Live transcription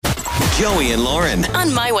Joey and Lauren.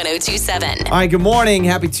 On My 102.7. All right, good morning.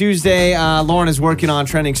 Happy Tuesday. Lauren is working on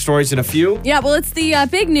trending stories in a few. Yeah, well, it's the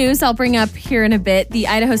big news I'll bring up here in a bit. The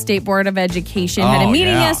Idaho State Board of Education had a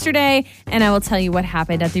meeting yesterday, and I will tell you what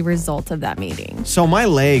happened at the result of that meeting. So my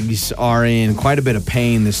legs are in quite a bit of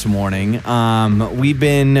pain this morning. We've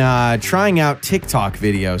been trying out TikTok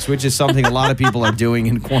videos, which is something a lot of people are doing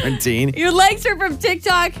in quarantine. Your legs are from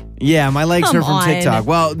TikTok? Yeah, my legs are from on. TikTok.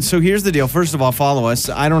 Well, so here's the deal. First of all, follow us.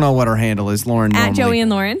 I don't know what our handle is, Lauren. At Joey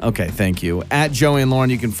and Lauren. Okay, thank you. At Joey and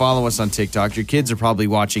Lauren, you can follow us on TikTok. Your kids are probably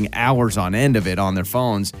watching hours on end of it on their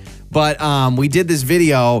phones. But we did this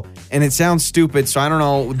video, and it sounds stupid, so I don't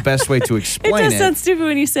know the best way to explain it. It does sound stupid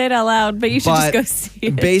when you say it out loud, but you should just go see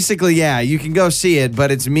it. Basically, yeah, you can go see it,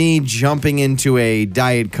 but it's me jumping into a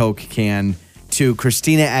Diet Coke can to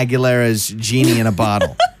Christina Aguilera's Genie in a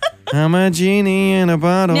Bottle. I'm a genie in a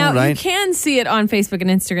bottle, now, right? You can see it on Facebook and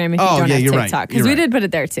Instagram if you don't have you're TikTok, because we did put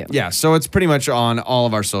it there too. Yeah, so it's pretty much on all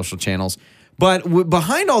of our social channels. But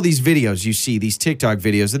behind all these videos, you see these TikTok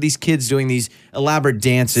videos of these kids doing these elaborate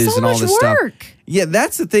dances and all this stuff. Yeah,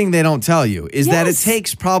 that's the thing they don't tell you, is that it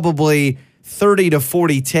takes probably 30 to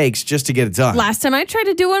 40 takes just to get it done. Last time I tried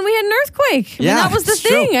to do one, we had an earthquake. Yeah, that was the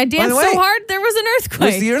thing. True. I danced so hard, there was an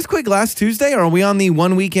earthquake. Was the earthquake last Tuesday, or are we on the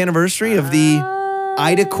 1 week anniversary of the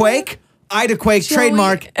Ida-quake? Ida-quake,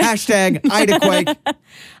 trademark, hashtag Ida-quake.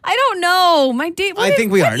 I don't know. My date. I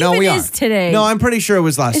think we are. No, we are. Is today? No, I'm pretty sure it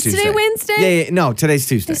was last Tuesday. Is today Wednesday? Yeah, no, today's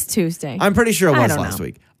Tuesday. It's Tuesday. I'm pretty sure it was last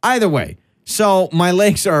week. Either way, so my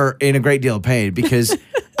legs are in a great deal of pain because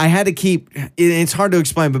I had to keep, it's hard to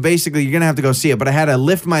explain, but basically you're going to have to go see it, but I had to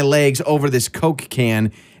lift my legs over this Coke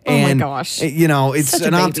can. And, oh my gosh. You know, it's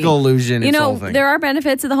an optical illusion. You know, there are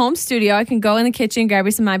benefits of the home studio. I can go in the kitchen, grab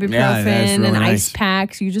you some ibuprofen and ice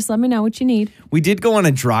packs. You just let me know what you need. We did go on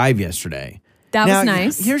a drive yesterday. That was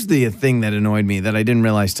nice. Here's the thing that annoyed me that I didn't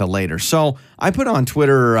realize till later. So I put on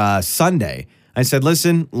Twitter Sunday. I said,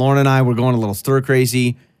 listen, Lauren and I, we're going a little stir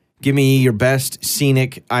crazy. Give me your best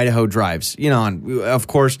scenic Idaho drives. You know, and of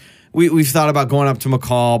course, we've thought about going up to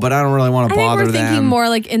McCall, but I don't really want to bother them. I think we're thinking more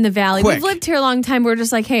like in the valley. Quick. We've lived here a long time. We're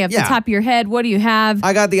just like, hey, off the top of your head, what do you have?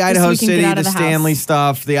 I got the Idaho City, the Stanley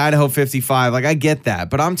stuff, the Idaho 55. Like, I get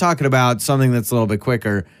that. But I'm talking about something that's a little bit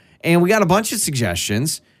quicker. And we got a bunch of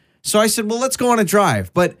suggestions. So I said, well, let's go on a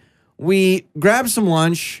drive. But we grabbed some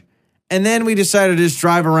lunch, and then we decided to just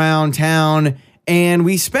drive around town. And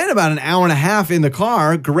we spent about an hour and a half in the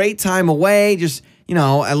car. Great time away. Just, you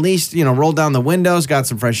know, at least, you know, rolled down the windows, got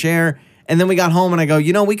some fresh air. And then we got home and I go,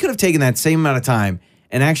 you know, we could have taken that same amount of time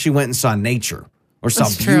and actually went and saw nature or saw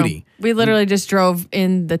beauty. We literally just drove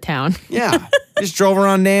in the town. Yeah. Just drove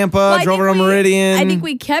around Nampa, drove around Meridian. I think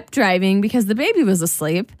we kept driving because the baby was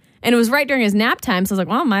asleep. And it was right during his nap time. So I was like,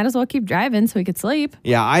 well, might as well keep driving so he could sleep.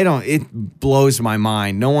 Yeah, it blows my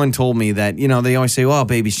mind. No one told me that, you know, they always say, well,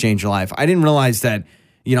 babies change your life. I didn't realize that,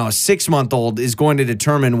 you know, a 6-month-old is going to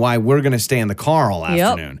determine why we're going to stay in the car all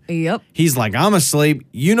afternoon. Yep. He's like, I'm asleep.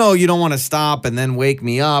 You know, you don't want to stop and then wake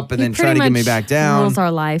me up and then try to get me back down. Rules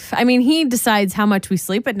our life. I mean, he decides how much we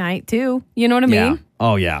sleep at night too. You know what I mean?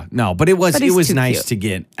 Oh yeah. No, but it was nice to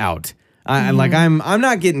get out. Like I'm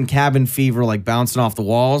not getting cabin fever like bouncing off the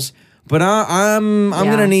walls, but I'm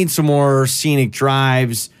gonna need some more scenic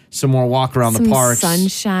drives, some more walk around the parks,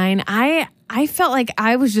 sunshine. I felt like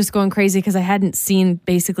I was just going crazy because I hadn't seen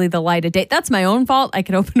basically the light of day. That's my own fault. I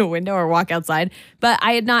could open a window or walk outside, but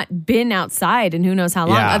I had not been outside in who knows how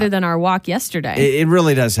long other than our walk yesterday. It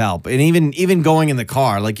really does help. And even going in the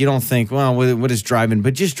car, like you don't think, well, what is driving?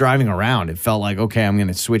 But just driving around, it felt like, okay, I'm going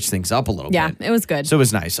to switch things up a little bit. Yeah, it was good. So it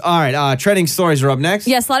was nice. All right, trending stories are up next.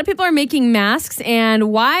 Yes, a lot of people are making masks,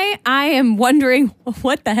 and why I am wondering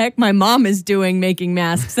what the heck my mom is doing making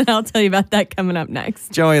masks, and I'll tell you about that coming up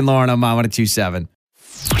next. Joey and Lauren on My 102.7.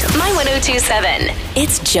 My 102.7.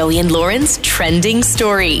 It's Joey and Lauren's trending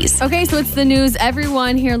stories. Okay, so it's the news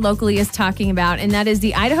everyone here locally is talking about, and that is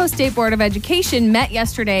the Idaho State Board of Education met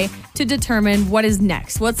yesterday to determine what is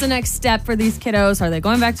next. What's the next step for these kiddos? Are they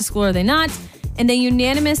going back to school or are they not? And they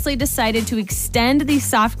unanimously decided to extend the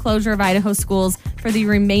soft closure of Idaho schools for the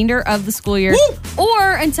remainder of the school year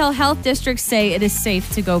or until health districts say it is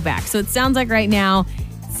safe to go back. So it sounds like right now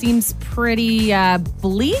seems pretty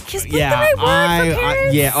bleak. Is the right word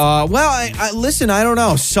for parents? Listen, I don't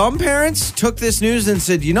know. Some parents took this news and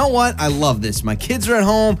said, you know what? I love this. My kids are at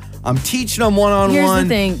home. I'm teaching them one-on-one. Here's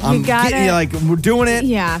the thing. We're doing it.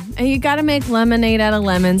 Yeah. And you got to make lemonade out of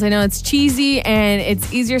lemons. I know it's cheesy and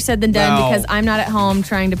it's easier said than done because I'm not at home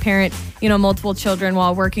trying to parent, multiple children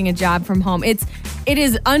while working a job from home. It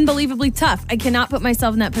is unbelievably tough. I cannot put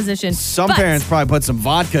myself in that position. Some parents probably put some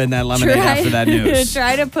vodka in that lemonade after that news.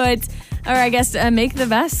 Try to put Or I guess make the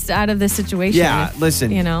best out of this situation. Yeah,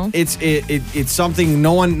 listen. It's something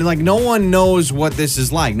no one knows what this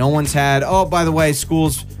is like. No one's had. Oh, by the way,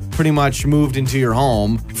 school's pretty much moved into your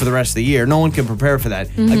home for the rest of the year. No one can prepare for that.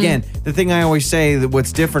 Mm-hmm. Again, the thing I always say that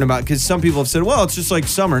what's different about, because some people have said, well, it's just like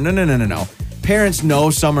summer. No. Parents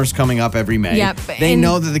know summer's coming up every May. Yep. They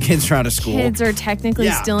know that the kids are out of school. Kids are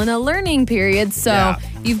technically still in a learning period. So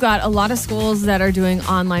you've got a lot of schools that are doing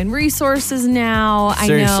online resources now.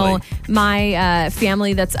 Seriously. I know my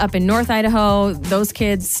family that's up in North Idaho, those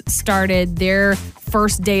kids started their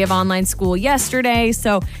first day of online school yesterday.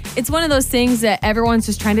 So it's one of those things that everyone's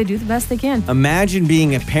just trying to do the best they can. Imagine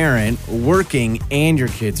being a parent working and your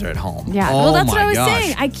kids are at home. Yeah. Well, that's what I was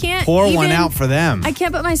saying. I can't pour one out for them. I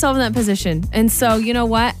can't put myself in that position. And so, you know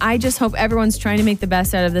what? I just hope everyone's trying to make the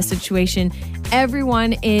best out of the situation.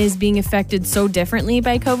 Everyone is being affected so differently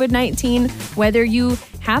by COVID-19, whether you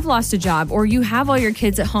have lost a job or you have all your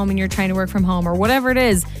kids at home and you're trying to work from home or whatever it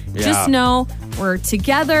is. Just know we're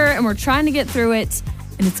together and we're trying to get through it.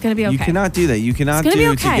 And it's going to be okay. You cannot do that. You cannot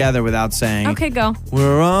do together without saying, okay, go.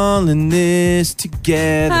 We're all in this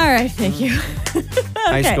together. All right, thank you.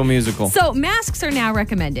 High School Musical. So masks are now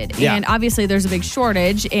recommended. Yeah. And obviously there's a big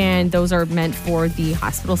shortage, and those are meant for the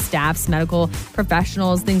hospital staffs, medical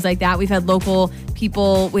professionals, things like that. We've had local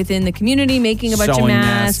people within the community making a bunch of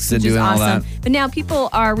masks, which is awesome. But now people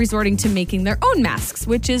are resorting to making their own masks,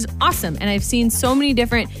 which is awesome. And I've seen so many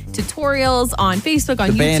different tutorials on Facebook,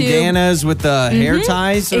 on YouTube. The bandanas with the hair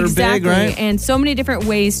ties are big, right? And so many different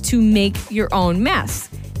ways to make your own masks.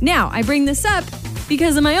 Now, I bring this up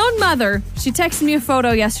because of my own mother. She texted me a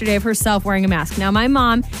photo yesterday of herself wearing a mask. Now, my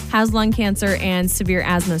mom has lung cancer and severe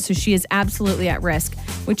asthma, so she is absolutely at risk,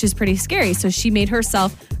 which is pretty scary. So she made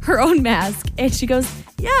herself her own mask, and she goes,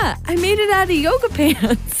 yeah, I made it out of yoga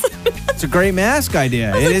pants. It's a great mask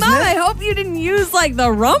idea, isn't it? I hope you didn't use like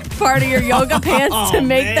the rump part of your yoga pants to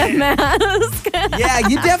make that mask. Yeah,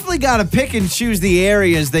 you definitely got to pick and choose the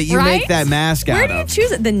areas that you make that mask out of. Where do you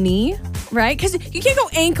choose it? The knee? Right? Because you can't go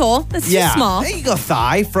ankle. That's too small. There you go,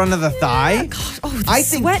 thigh, front of the thigh. Gosh, the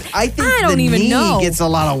I think don't the even knee know. Gets a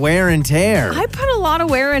lot of wear and tear. I put a lot of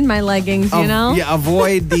wear in my leggings, you know? Yeah,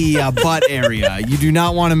 avoid the butt area. You do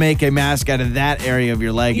not want to make a mask out of that area of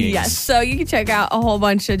your leggings. Yes, so you can check out a whole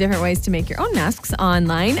bunch of different ways to make your own masks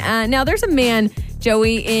online. Now, there's a man,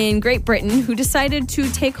 Joey, in Great Britain who decided to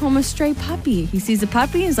take home a stray puppy. He sees a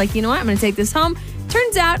puppy and he's like, you know what? I'm going to take this home.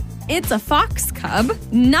 Turns out it's a fox cub,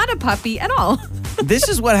 not a puppy at all. This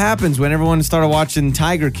is what happens when everyone started watching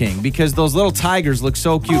Tiger King, because those little tigers look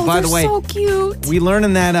so cute. By the way, so cute. We learned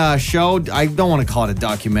in that show, I don't want to call it a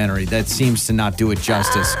documentary. That seems to not do it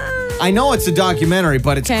justice. I know it's a documentary,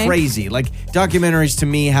 but it's crazy. Like, documentaries to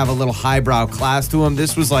me have a little highbrow class to them.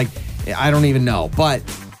 This was like, I don't even know. But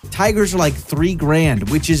tigers are like $3,000,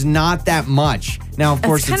 which is not that much. Now, of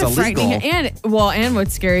course, it's illegal. And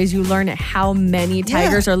what's scary is you learn how many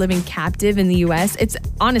tigers are living captive in the U.S. It's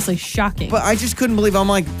honestly shocking. But I just couldn't believe. I'm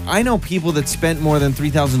like, I know people that spent more than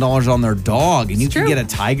 $3,000 on their dog, and you can get a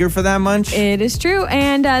tiger for that much. It is true.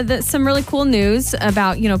 And some really cool news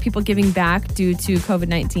about, people giving back due to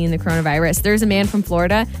COVID-19, the coronavirus. There's a man from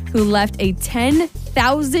Florida who left a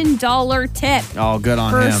 $10,000 tip. Oh, good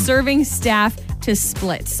on him. For serving staff to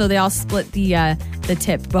split. So they all split the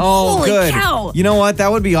tip. But holy good. Cow. You know what? That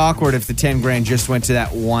would be awkward if the $10,000 just went to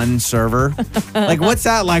that one server. Like, what's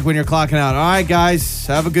that like when you're clocking out? All right, guys,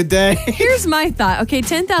 have a good day. Here's my thought. Okay,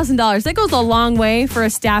 $10,000. That goes a long way for a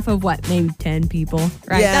staff of what? Maybe 10 people,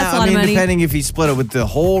 right? Yeah, that's a lot of money. Depending if he split it with the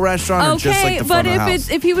whole restaurant or just like the front of the house.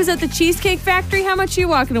 If he was at the Cheesecake Factory, how much are you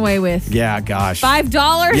walking away with? Yeah, gosh.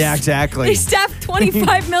 $5? Yeah, exactly. They staffed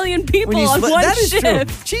 25 million people on one that shift. That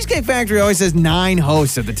is true. Cheesecake Factory always has 9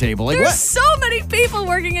 hosts at the table. Like, There's so many people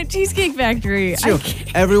working at Cheesecake Factory.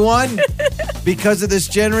 Everyone, because of this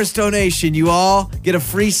generous donation, you all get a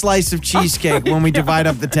free slice of cheesecake when we divide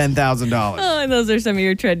up the $10,000. Oh, and those are some of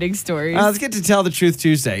your trending stories. Let's get to Tell the Truth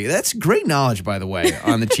Tuesday. That's great knowledge, by the way,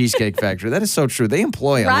 on the Cheesecake Factory. That is so true. They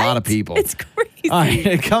employ a lot of people. It's crazy. All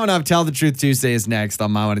right, coming up, Tell the Truth Tuesday is next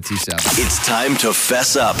on My 1027. It's time to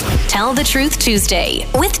fess up. Tell the Truth Tuesday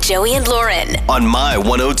with Joey and Lauren on My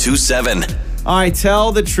 1027. All right,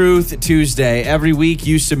 Tell the Truth Tuesday. Every week,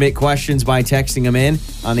 you submit questions by texting them in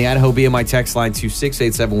on the Idaho BMI text line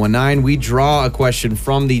 268-719. We draw a question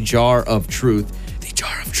from the Jar of Truth. The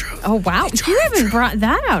Jar of Truth. Oh, wow. You haven't brought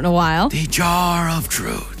that out in a while. The Jar of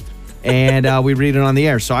Truth. And we read it on the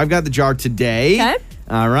air. So I've got the jar today. Okay.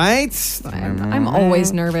 All right. I'm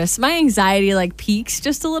always nervous. My anxiety peaks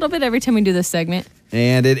just a little bit every time we do this segment.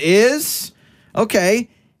 And it is,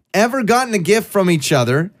 okay, ever gotten a gift from each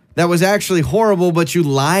other that was actually horrible, but you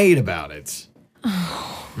lied about it?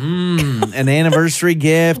 An anniversary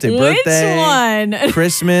gift, a birthday, one?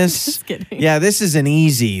 Christmas. Just kidding. Yeah, this is an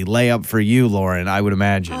easy layup for you, Lauren, I would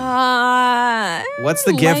imagine. What's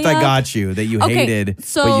the gift I got you that you hated,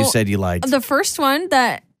 but you said you liked? The first one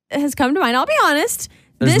that has come to mind, I'll be honest.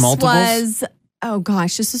 There's multiples?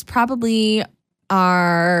 This was probably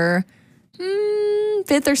our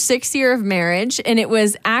 5th or 6th year of marriage, and it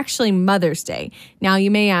was actually Mother's Day. Now, you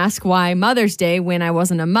may ask why Mother's Day when I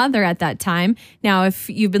wasn't a mother at that time. Now, if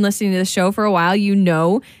you've been listening to the show for a while, you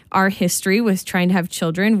know our history with trying to have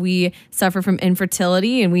children. We suffer from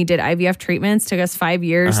infertility, and we did IVF treatments. Took us 5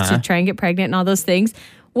 years to try and get pregnant and all those things.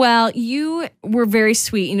 Well, you were very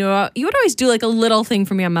sweet. You know, you would always do like a little thing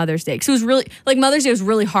for me on Mother's Day. Because it was really, like Mother's Day was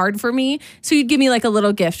really hard for me. So you'd give me like a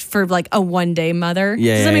little gift for like a one-day mother.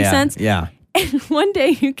 Does that make sense? Yeah. And one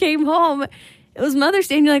day you came home, it was Mother's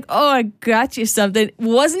Day, and you're like, oh, I got you something. It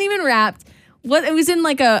wasn't even wrapped. It was in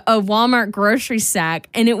like a Walmart grocery sack,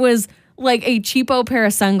 and it was like a cheapo pair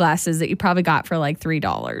of sunglasses that you probably got for like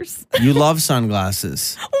 $3. You love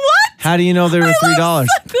sunglasses. What? How do you know they were $3?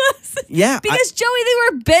 Sunglasses. Yeah. Because Joey,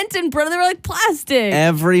 they were bent and they were like plastic.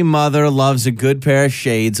 Every mother loves a good pair of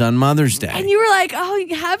shades on Mother's Day. And you were like, oh,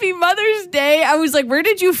 happy Mother's Day. I was like, where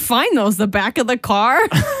did you find those? The back of the car?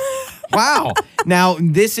 Wow. Now,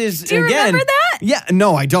 this is, Do you remember that? Yeah.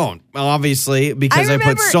 No, I don't. Obviously, because I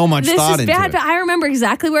put so much thought into it. This is bad, but I remember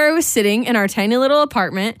exactly where I was sitting in our tiny little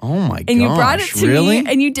apartment. Oh, my gosh. And you brought it to really?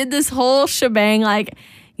 me, and you did this whole shebang, like,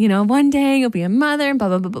 you know, one day you'll be a mother, and blah,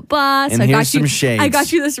 blah, blah, blah, blah. And here's some shades. I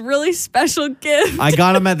got you this really special gift. I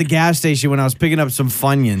got them at the gas station when I was picking up some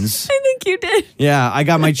Funyuns. I think you did. Yeah, I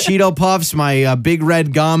got my Cheeto Puffs, my big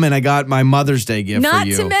red gum, and I got my Mother's Day gift for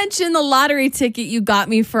you. Not to mention the lottery ticket you got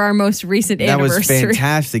me for our most recent anniversary. That was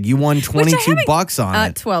fantastic. You won $22 on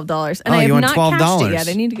it. $12. And I have not cashed it yet.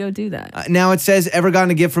 I need to go do that. Now it says, ever gotten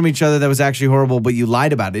a gift from each other that was actually horrible, but you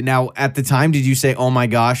lied about it. Now, at the time, did you say, oh my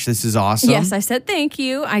gosh, this is awesome? Yes, I said thank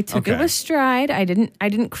you. I took it with stride. I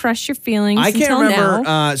didn't crush your feelings. I can't remember.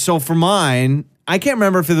 Now. So for mine, I can't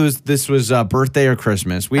remember if this was birthday or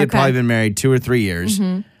Christmas. We had probably been married 2 or 3 years.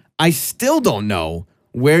 Mm-hmm. I still don't know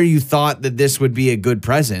where you thought that this would be a good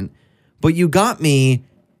present, but you got me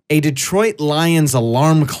a Detroit Lions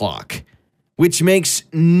alarm clock, which makes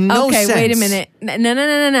no sense. Okay, wait a minute.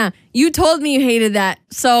 No. You told me you hated that,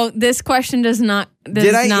 so this question does not. But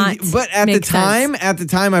at the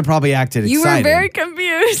time, I probably acted excited. You were very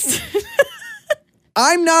confused.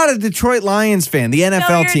 I'm not a Detroit Lions fan, the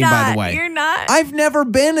NFL team, by the way. You're not. I've never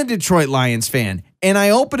been a Detroit Lions fan. And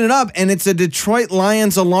I open it up, and it's a Detroit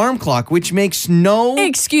Lions alarm clock, which makes no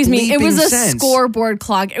Excuse me. It was a sense. scoreboard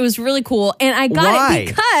clock. It was really cool. And I got it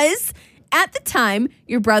because at the time,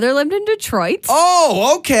 your brother lived in Detroit.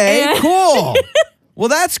 Oh, okay. Cool. Well,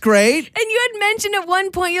 that's great. And you had mentioned at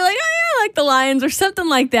one point, you're like, oh, yeah, I like the Lions or something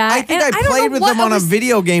like that. I think I played with them on a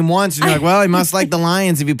video game once. And you're like, well, he must like the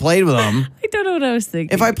Lions if he played with them. I don't know what I was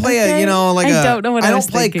thinking. If I play I don't know what I was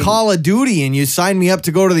play thinking. Call of Duty and you sign me up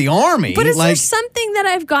to go to the Army. But is there something that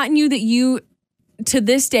I've gotten you that you, to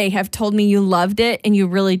this day, have told me you loved it and you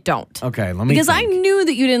really don't? Okay, let me Because think. I knew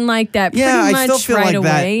that you didn't like that pretty much I still feel right like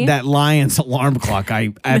away. that Lions alarm clock,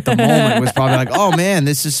 at the moment was probably like, oh man,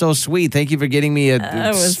 this is so sweet. Thank you for getting me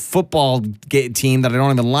a football team that I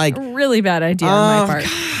don't even like. Really bad idea on my part.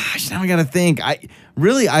 Gosh, now I got to think.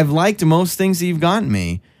 I've liked most things that you've gotten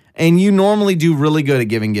me. And you normally do really good at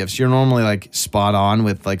giving gifts. You're normally like spot on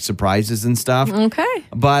with like surprises and stuff. Okay.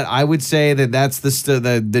 But I would say that that's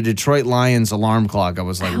the Detroit Lions alarm clock. I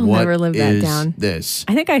was like, I'll what never live is that down. this?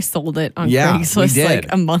 I think I sold it on Yeah, Craigslist we did.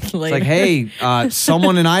 like a month later. It's like, hey,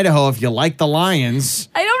 someone in Idaho, if you like the Lions.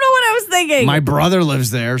 I don't know what I was thinking. My brother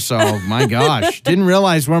lives there, so my gosh. Didn't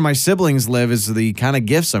realize where my siblings live is the kind of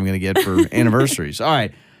gifts I'm going to get for anniversaries. All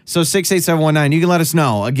right. So 68719, you can let us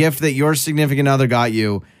know a gift that your significant other got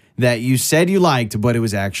you that you said you liked, but it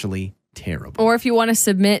was actually terrible. Or if you want to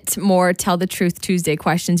submit more Tell the Truth Tuesday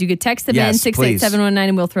questions, you could text them in 68719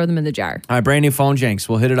 and we'll throw them in the jar. All right, brand new phone Jenks.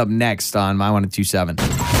 We'll hit it up next on My 1027.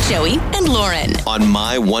 Joey and Lauren. On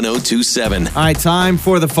My 1027. All right, time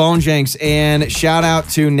for the phone Jenks. And shout out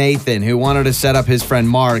to Nathan, who wanted to set up his friend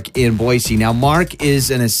Mark in Boise. Now, Mark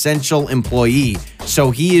is an essential employee,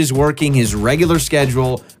 so he is working his regular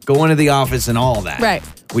schedule, going to the office and all that. Right.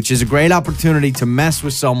 Which is a great opportunity to mess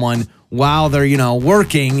with someone while they're,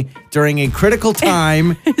 working during a critical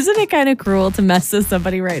time. Isn't it kind of cruel to mess with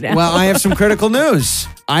somebody right now? Well, I have some critical news.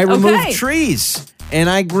 I removed trees, and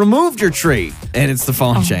I removed your tree. And it's the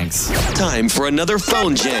phone Jenks. Time for another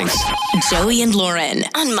phone Jenks. Joey and Lauren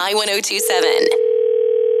on My 1027.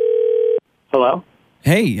 Hello?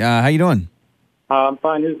 Hey, how you doing? I'm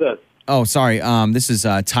fine. Who's this? Oh, sorry. This is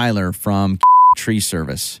Tyler from tree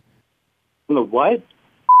service. The what?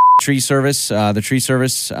 Tree service. The tree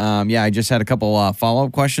service. I just had a couple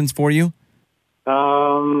follow-up questions for you.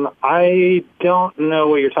 I don't know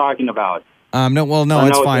what you're talking about. No,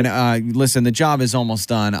 it's fine. Listen, the job is almost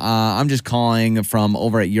done. I'm just calling from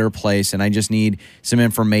over at your place, and I just need some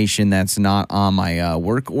information that's not on my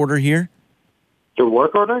work order here. Your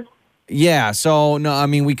work order? Yeah, so, no, I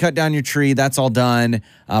mean, we cut down your tree. That's all done.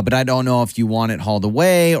 But I don't know if you want it hauled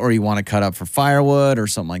away or you want to cut up for firewood or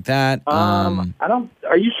something like that.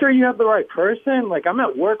 Are you sure you have the right person? Like, I'm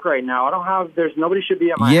at work right now. Nobody should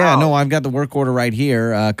be at my house. Yeah, no, I've got the work order right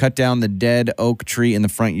here. Cut down the dead oak tree in the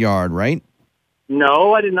front yard, right?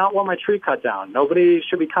 No, I did not want my tree cut down. Nobody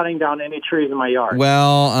should be cutting down any trees in my yard.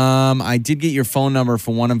 Well, I did get your phone number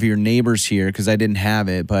from one of your neighbors here because I didn't have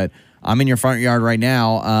it, but I'm in your front yard right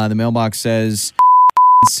now. The mailbox says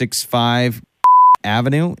 65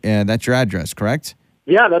 Avenue. That's your address, correct?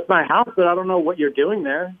 Yeah, that's my house, but I don't know what you're doing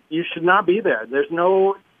there. You should not be there. There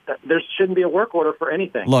shouldn't be a work order for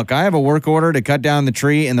anything. Look, I have a work order to cut down the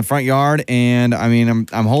tree in the front yard, and I mean,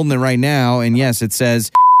 I'm holding it right now, and yes, it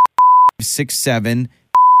says 67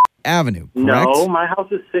 Avenue, correct? No, my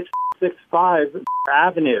house is 665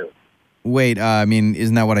 Avenue. Wait,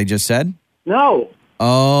 isn't that what I just said? No.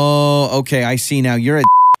 Oh, okay, I see now. You're at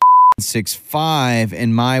 65,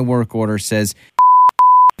 and my work order says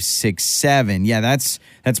 67. Yeah, that's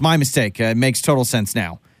my mistake. It makes total sense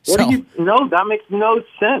now. No, that makes no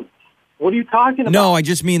sense. What are you talking about? No, I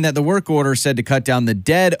just mean that the work order said to cut down the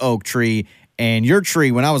dead oak tree, and your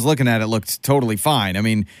tree, when I was looking at it, looked totally fine. I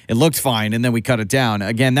mean, it looked fine, and then we cut it down.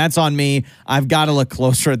 Again, that's on me. I've got to look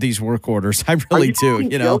closer at these work orders. I really do.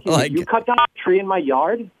 You know, joking? You cut down a tree in my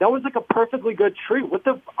yard? That was like a perfectly good tree.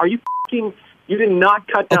 Are you fucking? You did not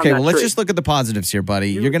cut down. Okay, well, let's just look at the positives here,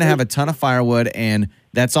 buddy. You're going to have a ton of firewood, and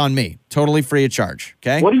that's on me. Totally free of charge.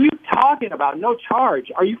 Okay. What are you talking about? No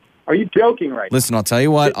charge. Are you joking right now? Listen, I'll tell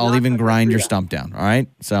you what. I'll even grind your stump down. All right.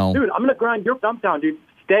 So, dude, I'm going to grind your stump down, dude.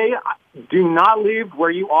 Do not leave where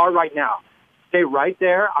you are right now. Stay right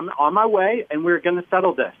there. I'm on my way, and we're going to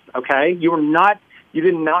settle this, okay? You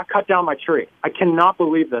did not cut down my tree. I cannot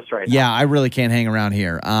believe this right now. Yeah, I really can't hang around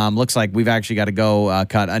here. Looks like we've actually got to go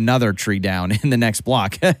cut another tree down in the next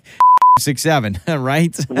block. 67,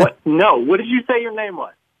 right? What? No. What did you say your name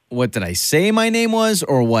was? What did I say my name was,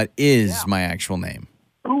 or what is my actual name?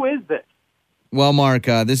 Who is this? Well, Mark,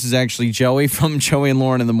 this is actually Joey from Joey and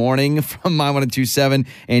Lauren in the Morning from My 1027,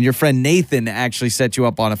 and your friend Nathan actually set you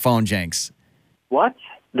up on a phone, Jenks. What?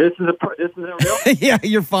 This is a real? Yeah,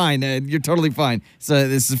 you're fine. You're totally fine. So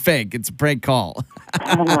this is fake. It's a prank call.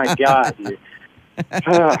 Oh my God, dude.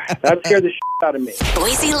 That scared the shit out of me.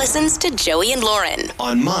 Boise listens to Joey and Lauren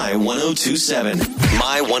on My 1027.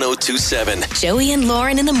 My 1027. Joey and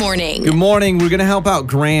Lauren in the Morning. Good morning. We're going to help out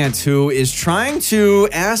Grant, who is trying to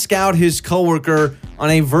ask out his coworker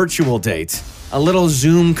on a virtual date. A little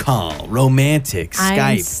Zoom call, romantic, Skype.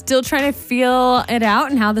 I'm still trying to feel it out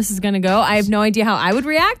and how this is going to go. I have no idea how I would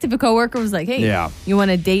react if a coworker was like, hey, you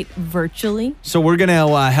want to date virtually? So we're going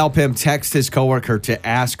to help him text his coworker to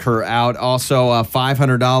ask her out. Also, a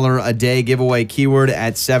 $500 a day giveaway keyword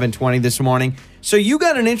at 7:20 this morning. So you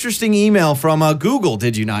got an interesting email from Google,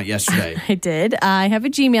 did you not, yesterday? I did. I have a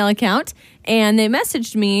Gmail account, and they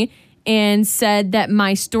messaged me and said that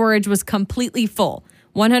my storage was completely full.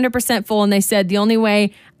 100% full, and they said the only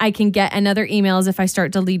way I can get another email is if I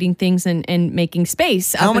start deleting things and making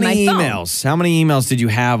space up in my phone. How many emails did you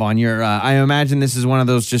have on your, I imagine this is one of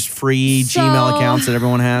those just free Gmail accounts that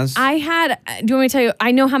everyone has? Do you want me to tell you,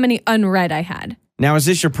 I know how many unread I had. Now, is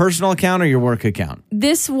this your personal account or your work account?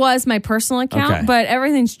 This was my personal account, but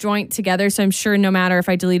everything's joint together, so I'm sure no matter if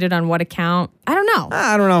I deleted on what account, I don't know.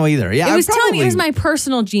 I don't know either. Yeah, it was telling me it was my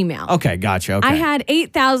personal Gmail. Okay, gotcha. Okay. I had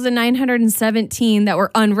 8,917 that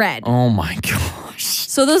were unread. Oh my gosh.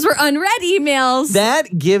 So those were unread emails.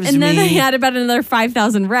 That gives me... And then I had about another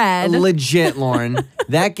 5,000 read. Legit, Lauren.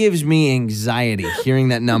 That gives me anxiety hearing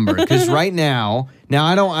that number. Because right now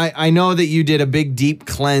I know that you did a big deep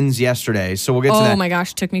cleanse yesterday, so we'll get to that. Oh my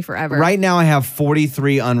gosh, it took me forever. Right now I have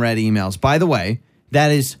 43 unread emails. By the way,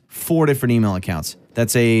 that is 4 different email accounts.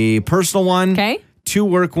 That's a personal one, 2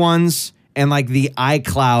 work ones, and like the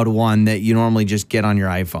iCloud one that you normally just get on your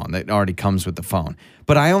iPhone that already comes with the phone.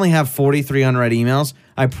 But I only have 43 unread emails.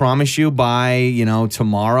 I promise you by,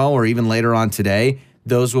 tomorrow or even later on today,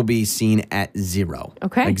 those will be seen at 0.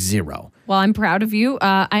 Okay. Like 0. Well, I'm proud of you.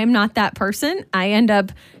 I am not that person. I end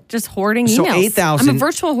up just hoarding emails. So 8,000. I'm a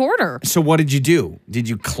virtual hoarder. So what did you do? Did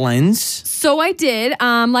you cleanse? So I did.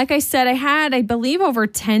 Like I said, I had, I believe, over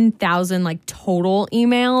 10,000 like total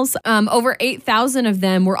emails. Over 8,000 of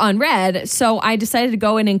them were unread. So I decided to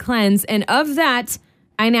go in and cleanse. And of that,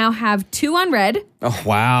 I now have 2 unread. Oh,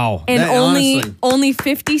 wow. And That, honestly, only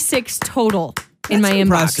 56 total in my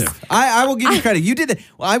impressive. inbox. I will give you credit. You did that.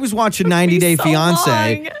 Well, I was watching 90 Day so Fiance.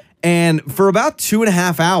 long. And for about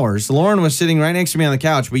 2.5 hours, Lauren was sitting right next to me on the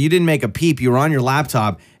couch, but you didn't make a peep. You were on your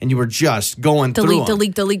laptop and you were just going through them.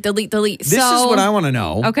 Delete. This is what I want to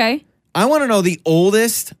know. Okay. I want to know the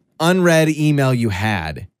oldest unread email you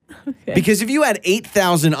had. Okay. Because if you had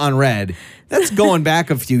 8,000 unread, that's going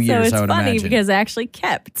back a few years, So I would it's funny imagine. because I actually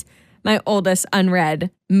kept my oldest unread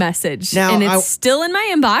message. Now, and it's still in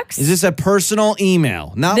my inbox. Is this a personal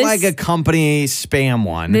email? Not like a company spam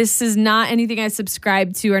one? This is not anything I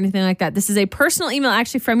subscribe to or anything like that. This is a personal email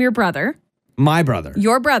actually from your brother. My brother.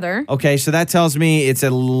 Your brother. Okay, so that tells me it's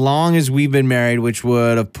as long as we've been married, which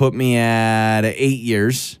would have put me at 8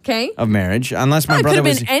 years of marriage. Unless my brother could have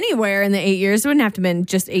was been anywhere in the 8 years. It wouldn't have to have been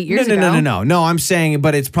just 8 years ago. No, I'm saying,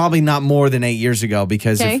 but it's probably not more than 8 years ago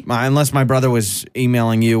because unless my brother was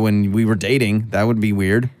emailing you when we were dating, that would be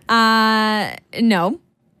weird. No.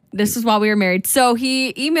 This is while we were married. So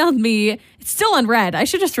he emailed me. It's still unread. I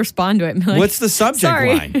should just respond to it. Like, what's the subject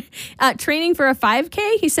line? Training for a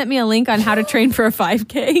 5K. He sent me a link on how to train for a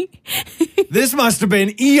 5K. This must have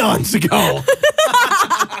been eons ago.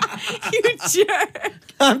 You jerk.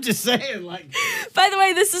 I'm just saying, like. By the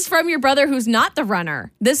way, this is from your brother who's not the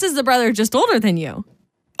runner. This is the brother just older than you.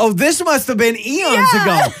 Oh, this must have been eons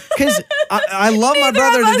ago. Because I love my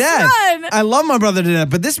brother to death. I love my brother to death,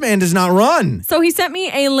 but this man does not run. So he sent me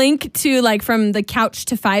a link to like from the couch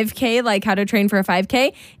to 5K, like how to train for a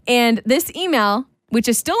 5K. And this email, which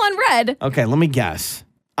is still unread. Okay, let me guess.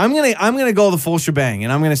 I'm gonna go the full shebang,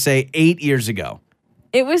 and I'm gonna say 8 years ago.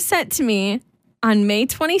 It was sent to me on May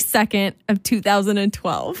 22nd of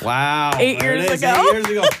 2012. Wow. 8 years ago. 8 years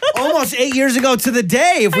ago. Almost 8 years ago to the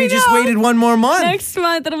day if we just waited one more month. Next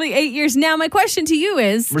month, it'll be 8 years. Now, my question to you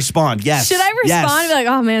is... Respond, yes. Should I respond and be like,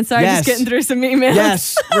 oh, man, sorry, just getting through some emails?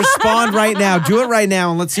 Yes. Respond right now. Do it right now,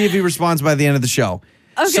 and let's see if he responds by the end of the show.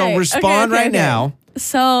 Okay. So respond right now.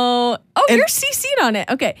 So, you're CC'd on it.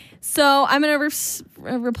 Okay. So I'm going to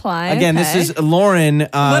reply. Again, This is Lauren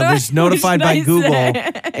was notified by Google,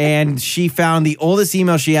 and she found the oldest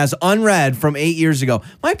email she has unread from 8 years ago.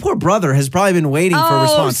 My poor brother has probably been waiting for a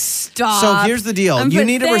response. Stop. So here's the deal. You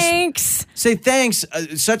need to say thanks.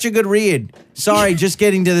 Such a good read. Sorry, just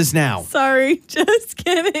getting to this now. Sorry, just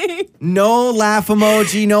kidding. No laugh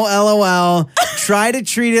emoji, no LOL. Try to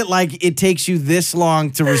treat it like it takes you this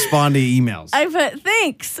long to respond to emails. I put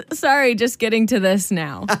thanks. Sorry, just getting to this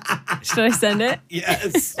now. Should I send it?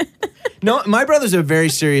 Yes. No, my brother's a very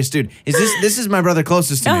serious dude. This is my brother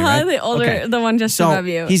closest to me, right? The older, the one just above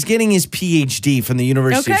you. He's getting his PhD from the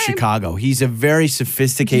University of Chicago. He's a very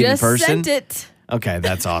sophisticated person. Just sent it. Okay,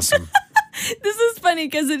 that's awesome. This is funny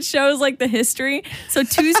because it shows like the history. So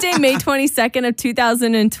Tuesday, May 22nd of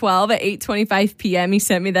 2012 at 8:25 p.m. he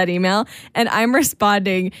sent me that email, and I'm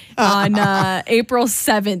responding on April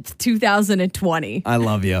 7th, 2020. I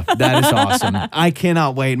love you. That is awesome. I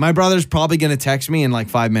cannot wait. My brother's probably going to text me in like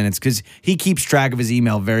 5 minutes because he keeps track of his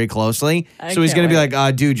email very closely. So he's going to be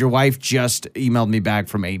like, dude, your wife just emailed me back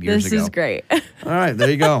from 8 years ago. This is great. All right, there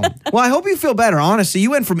you go. Well, I hope you feel better. Honestly,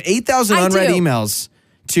 you went from 8,000 unread emails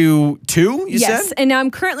to 2, you said? Yes, and now I'm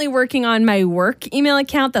currently working on my work email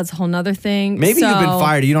account. That's a whole nother thing. Maybe you've been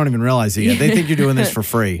fired. You don't even realize it yet. They think you're doing this for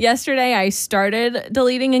free. Yesterday, I started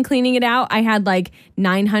deleting and cleaning it out. I had like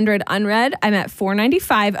 900 unread. I'm at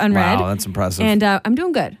 495 unread. Wow, that's impressive. And I'm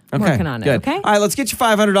doing good. I'm working on it, okay? All right, let's get you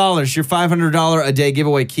 $500. Your $500 a day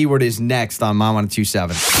giveaway keyword is next on My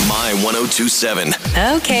 1027. My 1027.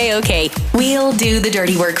 Okay. We'll do the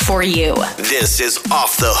dirty work for you. This is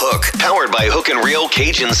Off the Hook, powered by Hook and Reel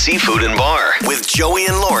Cajun Seafood and Bar with Joey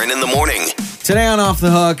and Lauren in the morning. Today on Off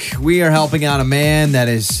the Hook, we are helping out a man that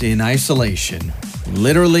is in isolation.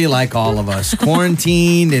 Literally like all of us,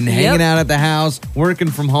 quarantined and hanging out at the house,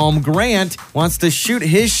 working from home. Grant wants to shoot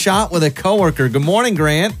his shot with a coworker. Good morning,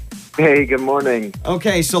 Grant. Hey, good morning.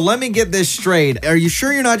 Okay, so let me get this straight. Are you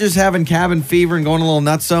sure you're not just having cabin fever and going a little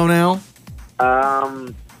nutso now?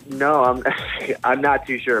 No, I'm not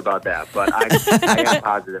too sure about that, but I am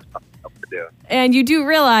positive about what to do. And you do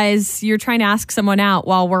realize you're trying to ask someone out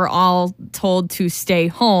while we're all told to stay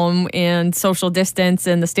home and social distance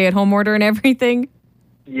and the stay-at-home order and everything?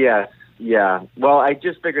 Yes, yeah. Well, I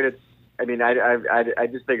just figured I mean, I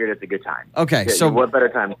just figured it's a good time. Okay, Yeah, so what better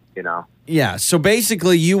time, you know? Yeah, so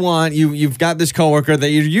basically you've got this coworker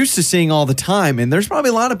that you're used to seeing all the time, and there's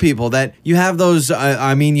probably a lot of people that you have those, you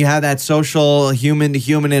have that social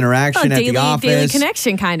human-to-human interaction at the office. Daily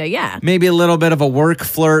connection kind of, yeah. Maybe a little bit of a work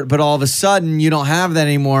flirt, but all of a sudden you don't have that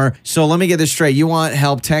anymore. So let me get this straight. You want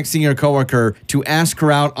help texting your coworker to ask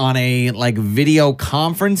her out on a video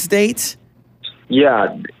conference date?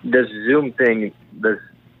 Yeah, this Zoom thing,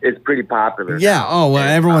 it's pretty popular. Yeah. now. Oh, well,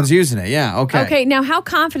 everyone's using it. Yeah. Okay. Okay. Now, how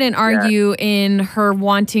confident are you in her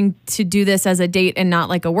wanting to do this as a date and not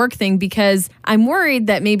like a work thing? Because I'm worried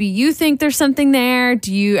that maybe you think there's something there. Have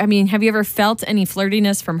you ever felt any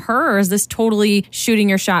flirtiness from her, or is this totally shooting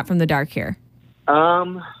your shot from the dark here?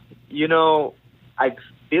 I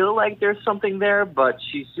feel like there's something there, but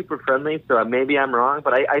she's super friendly, so maybe I'm wrong.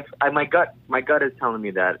 But my gut is telling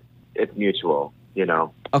me that it's mutual.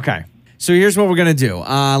 Okay. So here's what we're going to do.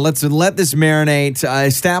 Let's let this marinate,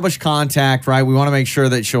 establish contact, right? We want to make sure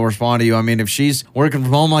that she'll respond to you. I mean, if she's working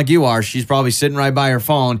from home like you are, she's probably sitting right by her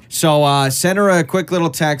phone. So send her a quick little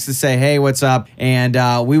text to say, hey, what's up? And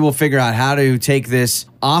we will figure out how to take this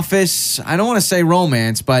office, I don't want to say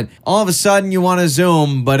romance, but all of a sudden you want to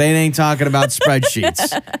Zoom, but it ain't talking about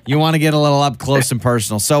spreadsheets. You want to get a little up close and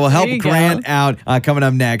personal. So we'll help Grant out coming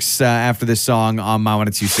up next after this song on My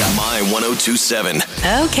 1027. My 1027.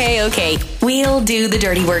 Okay. We'll do the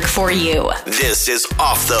dirty work for you. This is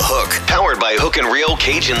Off the Hook, powered by Hook and Reel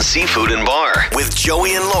Cajun Seafood and Bar, with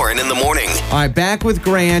Joey and Lauren in the morning. All right, back with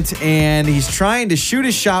Grant, and he's trying to shoot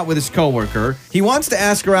his shot with his coworker. He wants to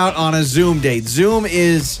ask her out on a Zoom date. Zoom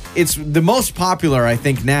it's the most popular, I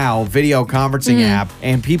think, now video conferencing app,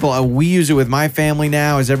 and we use it with my family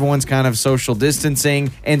now as everyone's kind of social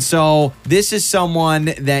distancing. And so this is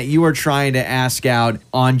someone that you are trying to ask out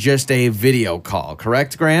on just a video call,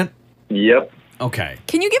 correct, Grant? Yep. Okay.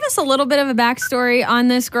 Can you give us a little bit of a backstory on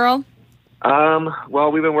this girl?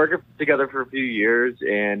 Well, we've been working together for a few years,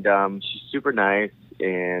 and she's super nice,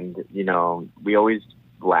 and we always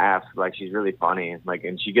laugh. Like, she's really funny,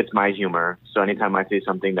 and she gets my humor. So anytime I say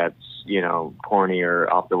something that's corny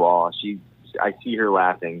or off the wall, I see her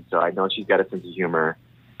laughing, so I know she's got a sense of humor,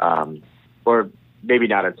 or maybe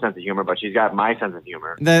not a sense of humor, but she's got my sense of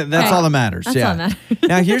humor. That's all that matters. That's all that matters.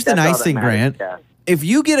 Now here's the nice thing, Grant. Yeah. If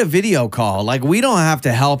you get a video call, we don't have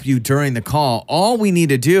to help you during the call. All we need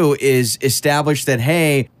to do is establish that,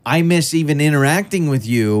 hey, I miss even interacting with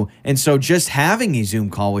you. And so just having a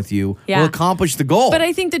Zoom call with you will accomplish the goal. But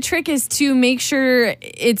I think the trick is to make sure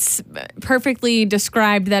it's perfectly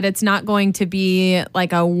described that it's not going to be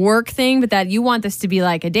like a work thing, but that you want this to be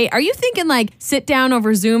like a date. Are you thinking sit down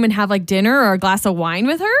over Zoom and have dinner or a glass of wine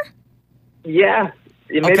with her? Yeah.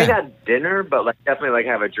 Maybe not dinner, but definitely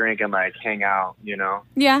have a drink and hang out,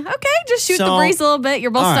 Yeah, okay. Just shoot the breeze a little bit.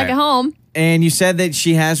 You're both stuck at home. And you said that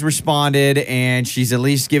she has responded and she's at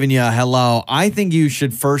least given you a hello. I think you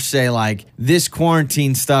should first say this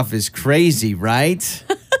quarantine stuff is crazy, right?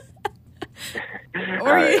 All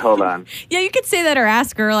right, hold on. Yeah, you could say that or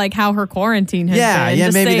ask her how her quarantine has been. Yeah,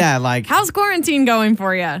 Just maybe say, that. How's quarantine going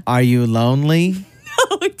for you? Are you lonely?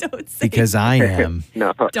 No, don't say Because I am.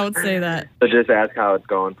 No. Don't say that. So just ask how it's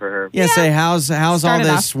going for her. Yeah, say how's all Start it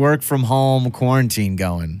this off. work from home quarantine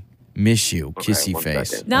going? Miss you, kissy one face.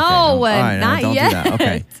 second. No, All right, not don't yet. do that.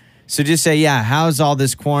 Okay. So just say, how's all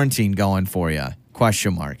this quarantine going for you? ?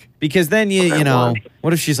 Because then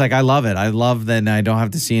what if she's like, I love it. I love that I don't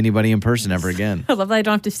have to see anybody in person ever again. I love that I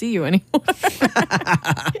don't have to see you anymore.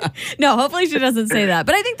 No, hopefully she doesn't say that.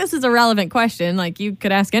 But I think this is a relevant question. You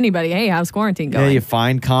could ask anybody, hey, how's quarantine going? Yeah, you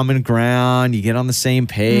find common ground. You get on the same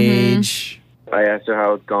page. I asked her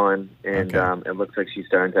how it's going, and Okay. it looks like she's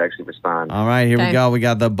starting to actually respond. All right, here we Okay. go. We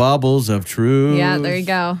got the bubbles of truth. Yeah, there you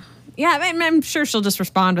go. Yeah, I'm sure she'll just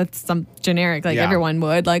respond with some generic, Yeah. everyone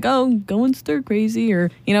would, going stir crazy, or,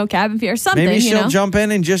 cabin fever, or something, Maybe she'll jump in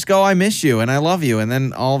and just go, I miss you and I love you. And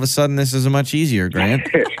then all of a sudden, this is much easier, Grant.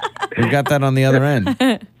 We've got that on the other end.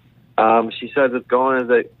 She says it's going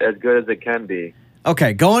as good as it can be.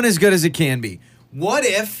 Okay, going as good as it can be. What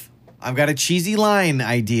if, I've got a cheesy line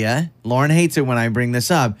idea. Lauren hates it when I bring this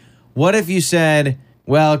up. What if you said,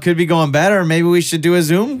 well, it could be going better. Maybe we should do a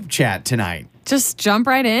Zoom chat tonight. Just jump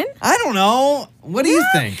right in? I don't know. What do you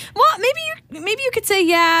think? Well, maybe you could say,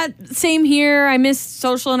 yeah, same here. I miss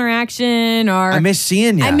social interaction, or I miss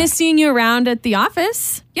seeing you. I miss seeing you around at the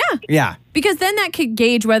office. Yeah. Yeah. Because then that could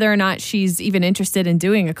gauge whether or not she's even interested in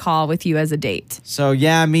doing a call with you as a date. So,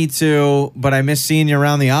 yeah, me too. But I miss seeing you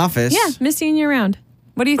around the office. Yeah, miss seeing you around.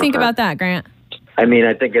 What do you think about that, Grant? I mean,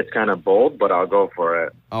 I think it's kind of bold, but I'll go for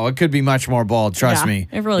it. Oh, it could be much more bold. Trust me.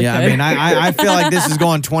 It really I could. mean, I feel like this is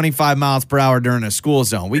going 25 miles per hour during a school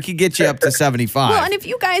zone. We could get you up to 75. Well, and if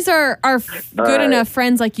you guys are good enough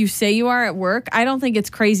friends like you say you are at work, I don't think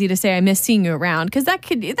it's crazy to say I miss seeing you around, because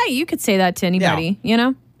you could say that to anybody, you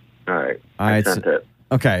know? All right. All I right, sent it.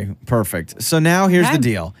 Okay, perfect. So now here's the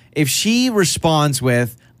deal. If she responds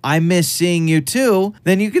with, I miss seeing you too,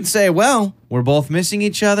 then you could say, well, we're both missing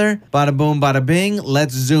each other. Bada boom, bada bing.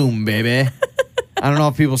 Let's Zoom, baby. I don't know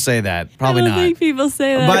if people say that. Probably not. I don't think people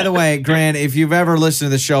say that. By the way, Grant, if you've ever listened to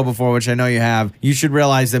the show before, which I know you have, you should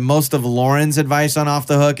realize that most of Lauren's advice on Off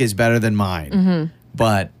the Hook is better than mine. Mm-hmm.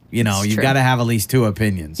 But, you've got to have at least two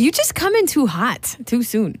opinions. You just come in too hot, too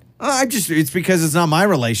soon. It's because it's not my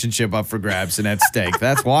relationship up for grabs and at stake.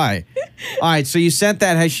 That's why. All right, so you sent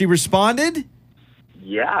that. Has she responded?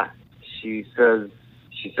 Yeah. She says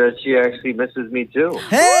she actually misses me too.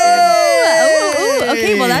 Hey! Ooh,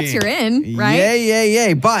 okay, well, that's your in, right?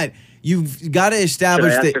 Yeah. But you've got to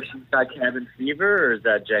establish Should I ask that. if she's got cabin fever, or is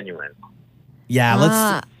that genuine? Yeah,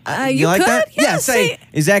 let's. You like could? that? Yeah, say,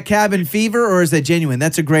 is that cabin fever or is that genuine?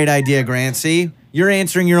 That's a great idea, Grant. See, you're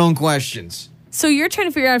answering your own questions. So you're trying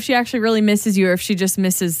to figure out if she actually really misses you or if she just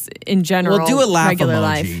misses in general. Well, do a laugh regular emoji.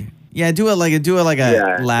 Life. Yeah, do it like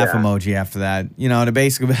a laugh emoji after that. To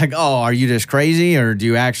basically be like, oh, are you just crazy or do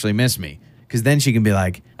you actually miss me? Because then she can be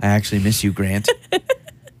like, I actually miss you, Grant. All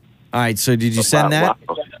right, so did you send that?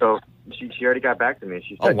 Wow. So she already got back to me.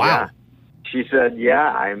 She said, Oh, wow. yeah. She said, yeah,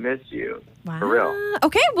 I miss you. Wow. For real.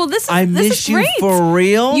 Okay, well, this I is miss you great. for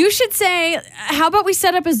real? You should say, how about we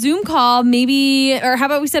set up a Zoom call, maybe, or how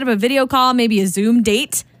about we set up a video call, maybe a Zoom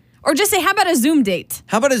date? Or just say, how about a Zoom date?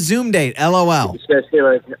 How about a Zoom date? LOL. You guys say,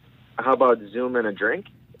 like, how about Zoom and a drink?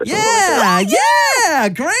 Yeah,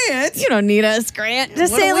 Grant. You don't need us, Grant.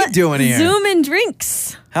 Just What say, are we doing here? Zoom and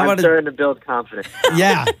drinks. How I'm about starting to build confidence.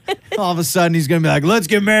 Yeah. All of a sudden he's going to be like, let's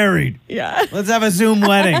get married. Yeah. Let's have a Zoom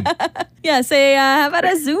wedding. Yeah, say, how about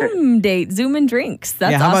a Zoom date? Zoom and drinks.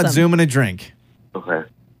 That's how awesome. about Zoom and a drink? Okay.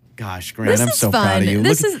 Gosh, Grant, This I'm is so fun. proud of you.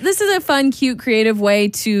 This is a fun, cute, creative way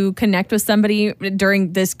to connect with somebody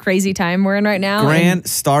during this crazy time we're in right now. Grant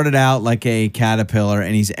started out like a caterpillar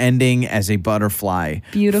and he's ending as a butterfly.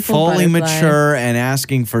 Beautiful Fully butterfly. mature and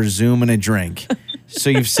asking for Zoom and a drink.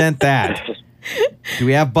 So you've sent that. Do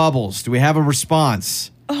we have bubbles? Do we have a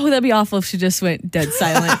response? Oh, that'd be awful if she just went dead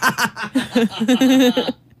silent.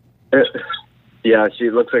 Yeah, she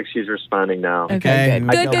looks like she's responding now. Okay.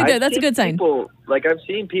 Good. That's a good sign. I've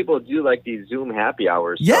seen people do like these Zoom happy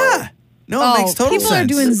hours. so Yeah. No, it makes total people sense. are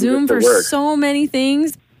doing Zoom for It works. so many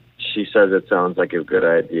things. She says it sounds like a good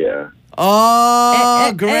idea.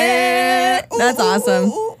 Oh, Grant. That's awesome.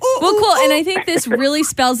 Well, cool. And I think this really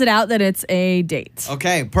spells it out that it's a date.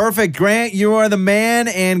 Okay, perfect. Grant, you are the man,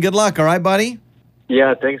 and good luck, all right, buddy?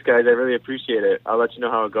 Yeah, thanks, guys. I really appreciate it. I'll let you know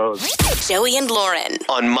how it goes. Joey and Lauren.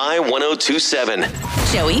 On My 1027.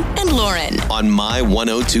 Joey and Lauren. On My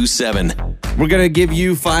 1027. We're going to give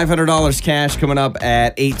you $500 cash coming up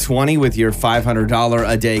at 8:20 with your $500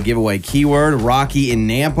 a day giveaway keyword. Rocky in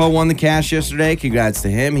Nampa won the cash yesterday. Congrats to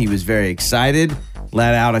him. He was very excited.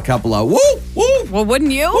 Let out a couple of woo, woo. Well,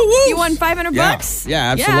 wouldn't you? Woo-woos. You won $500 bucks.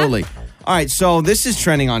 Yeah, absolutely. All right, so this is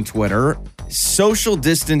trending on Twitter. Social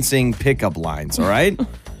distancing pickup lines, all right?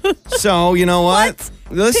 So, you know what?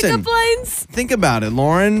 Listen. Pickup lines? Think about it,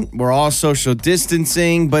 Lauren. We're all social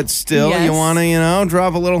distancing, but still Yes. you want to,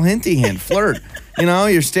 drop a little hinty hint, flirt.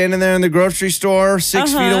 You're standing there in the grocery store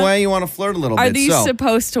 6 feet away, you want to flirt a little Are bit. these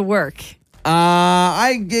supposed to work?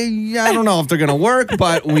 I don't know if they're going to work,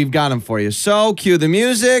 but we've got them for you. So, cue the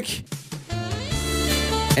music.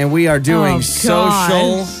 And we are doing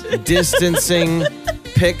social distancing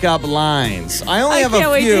pickup lines. I only have can't a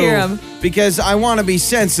wait to few hear 'em. because I want to be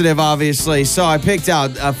sensitive, obviously. So I picked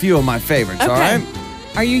out a few of my favorites, all right?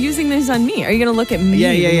 Are you using this on me? Are you going to look at me?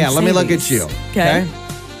 Yeah. when Let me say look these? at you. Okay.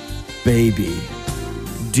 Baby,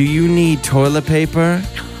 do you need toilet paper?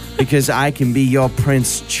 Because I can be your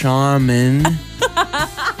Prince Charming.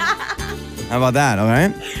 How about that, all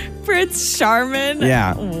right? Prince Charming?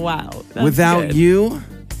 Yeah. Wow. That's Without good. you,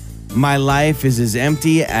 my life is as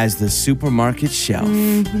empty as the supermarket shelf.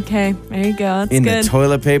 Okay, there you go. That's In good. the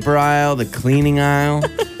toilet paper aisle, the cleaning aisle.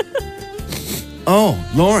 Oh,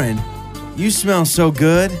 Lauren, you smell so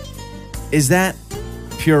good. Is that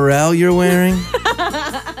Purell you're wearing?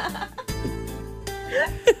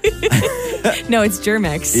 No, it's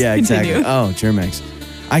Germex. Yeah, exactly. Continue. Oh, Germex.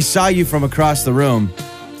 I saw you from across the room.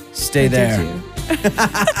 Stay Did there.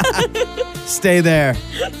 you? Stay there.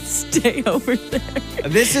 Stay over there.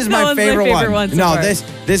 This is That my one's my favorite favorite one. one so No, far.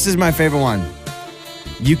 this is my favorite one.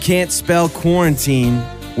 You can't spell quarantine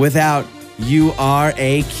without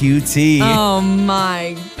URAQT. Oh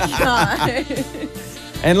my God.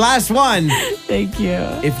 And last one. Thank you.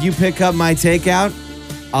 If you pick up my takeout,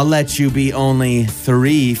 I'll let you be only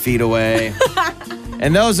 3 feet away.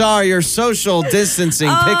 And those are your social distancing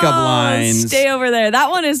pickup lines. Stay over there. That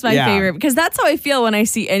one is my favorite because that's how I feel when I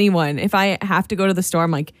see anyone. If I have to go to the store, I'm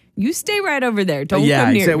like, you stay right over there. Don't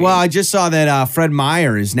come near me. Well, I just saw that Fred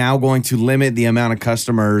Meyer is now going to limit the amount of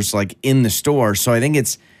customers like in the store. So I think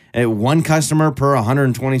it's 1 customer per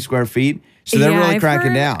 120 square feet. So they're really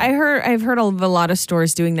cracking down. I've heard of a lot of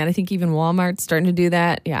stores doing that. I think even Walmart's starting to do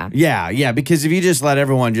that. Yeah. Yeah. Because if you just let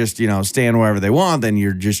everyone just stand wherever they want, then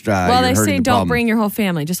you're just well, they say don't problem. bring your whole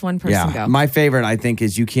family, just one person go. My favorite, I think,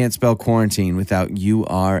 is you can't spell quarantine without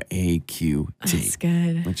URAQT. That's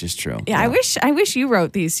good. Which is true. Yeah. I wish you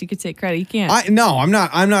wrote these so you could take credit. You can't.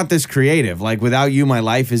 I'm not this creative. Like without you, my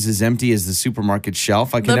life is as empty as the supermarket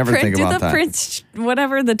shelf. I can never think about that. Prince,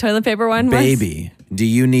 whatever the toilet paper one was. Baby. Do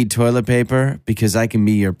you need toilet paper? Because I can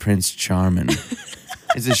be your Prince Charmin.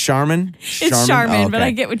 Is it Charmin? It's Charmin, but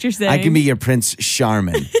I get what you're saying. I can be your Prince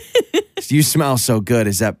Charmin. You smell so good.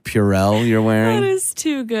 Is that Purell you're wearing? That is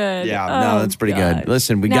too good. Yeah, no, that's pretty good.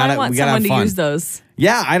 Listen, we gotta have fun. To use those.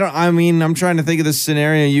 Yeah, I'm trying to think of the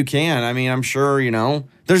scenario you can. I mean, I'm sure,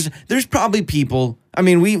 there's probably people. I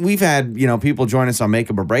mean, we've had, people join us on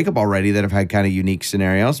Makeup or Breakup already that have had kind of unique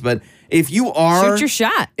scenarios. But if you are shoot your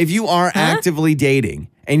shot. If you are actively dating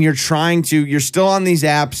and you're still on these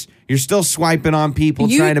apps, you're still swiping on people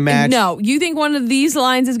trying to match. No, you think one of these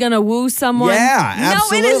lines is going to woo someone? Yeah,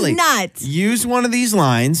 absolutely. No, it is not. Use one of these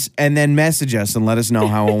lines and then message us and let us know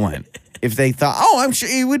how it went. If they thought, I'm sure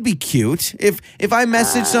it would be cute. If I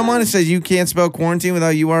message someone and says you can't spell quarantine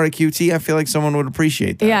without URAQT, I feel like someone would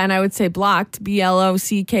appreciate that. Yeah, and I would say blocked,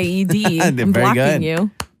 BLOCKED. I'm blocking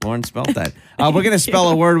you. Lauren spelled that. We're going to spell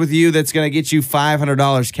a word with you that's going to get you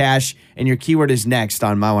 $500 cash, and your keyword is next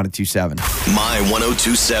on My 1027. My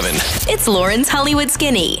 1027. It's Lauren's Hollywood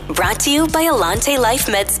Skinny, brought to you by Alante Life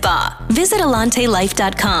Med Spa. Visit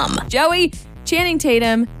AlanteLife.com. Joey, Channing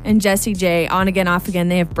Tatum and Jessie J, on again, off again,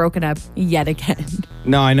 they have broken up yet again.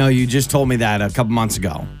 No, I know. You just told me that a couple months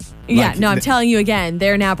ago. Yeah, I'm telling you again.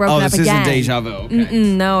 They're now broken up again. Oh, this isn't deja vu.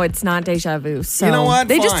 Okay. No, it's not deja vu. So you know what?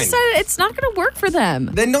 They just decided it's not going to work for them.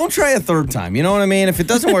 Then don't try a third time. You know what I mean? If it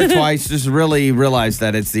doesn't work twice, just really realize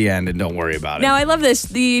that it's the end and don't worry about it. Now, I love this.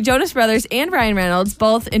 The Jonas Brothers and Ryan Reynolds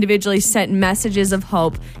both individually sent messages of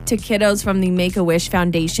hope to kiddos from the Make-A-Wish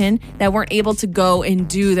Foundation that weren't able to go and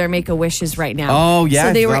do their Make-A-Wishes right now. Oh, yeah.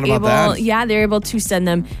 So they were able, they're able to send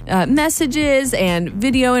them messages and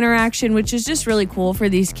video interaction, which is just really cool for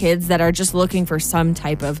these kids that are just looking for some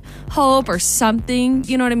type of hope or something.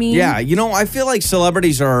 You know what I mean? Yeah. I feel like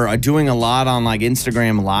celebrities are doing a lot on like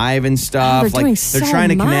Instagram Live and stuff. They're trying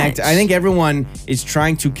to much. connect. I think everyone is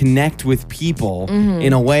trying to connect with people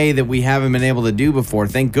in a way that we haven't been able to do before.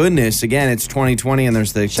 Thank goodness. Again, it's 2020 and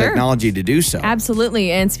there's the technology to do so.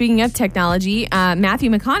 Absolutely. And speaking of technology,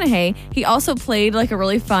 Matthew McConaughey, he also played like a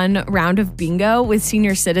really fun round of bingo with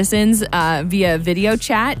senior citizens via video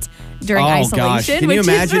chat during isolation. Gosh. Can you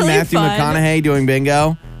imagine really Matthew fun. McConaughey doing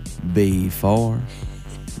bingo? B4,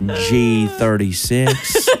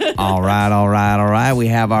 G36. All right. We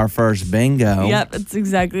have our first bingo. Yep, that's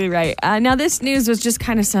exactly right. Now, this news was just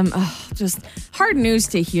kind of just hard news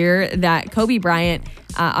to hear that Kobe Bryant,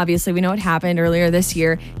 obviously, we know what happened earlier this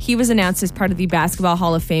year. He was announced as part of the Basketball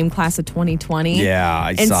Hall of Fame class of 2020. Yeah,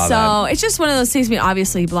 I saw that. And so it's just one of those things. I mean,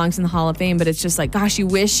 obviously, he belongs in the Hall of Fame, but it's just like, gosh, you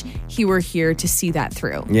wish he were here to see that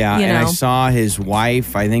through. Yeah, and I saw his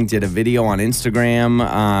wife, I think, did a video on Instagram.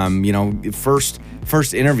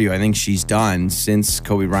 First interview I think she's done since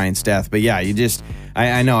Kobe Bryant's death. But yeah,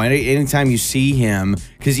 I know. Anytime you see him,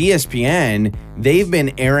 because ESPN, they've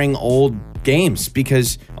been airing old games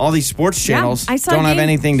because all these sports channels don't have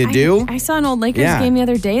anything to do. I saw an old Lakers game the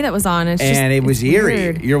other day that was on. It was eerie.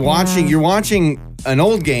 Weird. You're watching an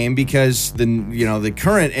old game because the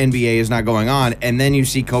current NBA is not going on, and then you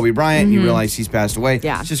see Kobe Bryant, and you realize he's passed away.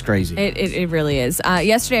 Yeah. It's just crazy. It really is.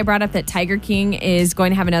 Yesterday, I brought up that Tiger King is going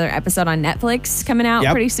to have another episode on Netflix coming out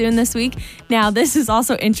pretty soon this week. Now, this is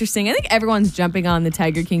also interesting. I think everyone's jumping on the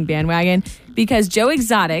Tiger King bandwagon because Joe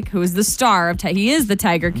Exotic, who is the star of he is the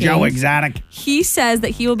Tiger King. Joe Exotic. He says that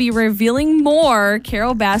he will be revealing more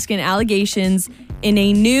Carole Baskin allegations in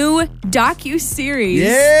a new docu-series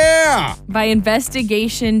by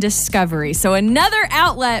Investigation Discovery. So another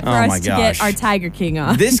outlet for us to get our Tiger King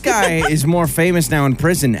on. This guy is more famous now in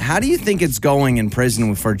prison. How do you think it's going in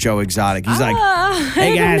prison for Joe Exotic? He's like,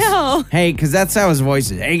 hey guys. Hey, because that's how his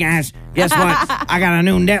voice is. Hey guys, Guess what? I got a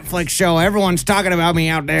new Netflix show. Everyone's talking about me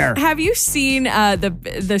out there. Have you seen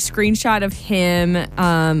the screenshot of him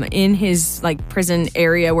in his like prison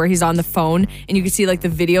area where he's on the phone and you can see like the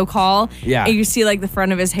video call? Yeah. And you see like the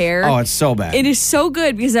front of his hair. Oh, it's so bad. It is so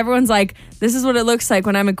good because everyone's like, this is what it looks like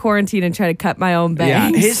when I'm in quarantine and try to cut my own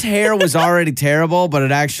bangs. Yeah, his hair was already terrible, but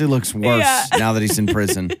it actually looks worse now that he's in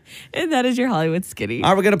prison. And that is your Hollywood Skinny. All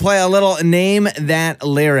right, we're going to play a little Name That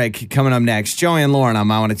Lyric coming up next. Joey and Lauren on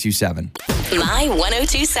My 1027. My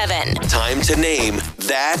 1027. Time to name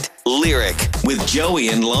that lyric with Joey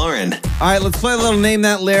and Lauren. All right, let's play a little Name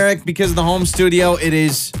That Lyric because of the home studio. It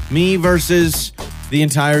is me versus the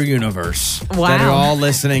entire universe that are all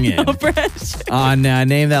listening in. No pressure. On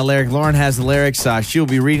Name That Lyric. Lauren has the lyrics. She'll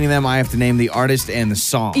be reading them. I have to name the artist and the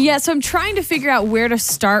song. Yeah, so I'm trying to figure out where to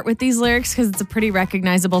start with these lyrics because it's a pretty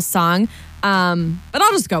recognizable song. But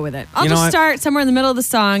I'll just go with it. I'll just start somewhere in the middle of the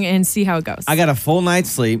song and see how it goes. I got a full night's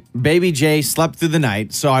sleep. Baby J slept through the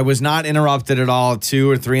night, so I was not interrupted at all at 2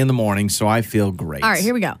 or 3 in the morning, so I feel great. All right,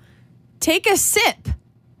 here we go. Take a sip.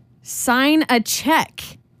 Sign a check.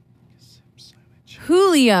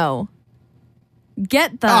 Julio.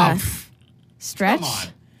 Get the stretch. Come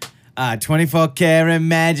on. 24 karat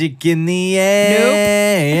magic in the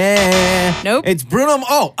air. Nope. It's Bruno.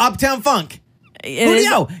 Uptown Funk.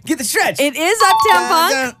 Julio, get the stretch. It is Uptown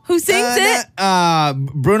Funk. Who sings it?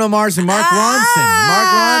 Bruno Mars and Mark Ronson. Mark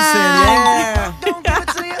Ronson, yeah. Don't give it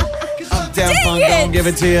to you. Uptown Funk, gon' give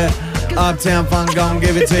it to you. Uptown Funk, gon'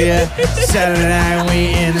 give it to you. Saturday night,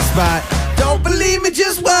 we in the spot. Don't believe me,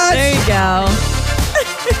 just watch. There you go.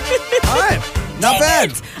 All right, not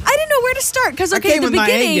bad. I didn't know where to start because I came with my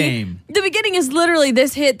A game. The beginning is literally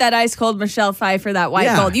this hit that ice cold Michelle Pfeiffer, that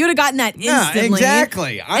white gold. You would have gotten that instantly. Yeah,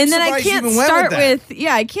 exactly. I'm and then I can't start with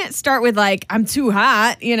I can't start with like I'm too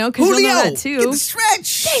hot, because you'll know that too. Get the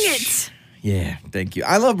stretch. Dang it. Yeah, thank you.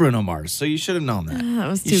 I love Bruno Mars, so you should have known that. That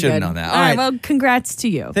was too good. You should have known that. All right, well, congrats to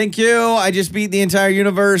you. Thank you. I just beat the entire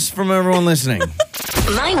universe from everyone listening.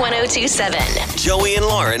 My 1027. Joey and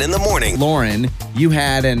Lauren in the morning. Lauren, you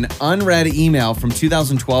had an unread email from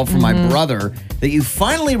 2012 from my brother that you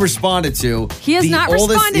finally responded to. He has not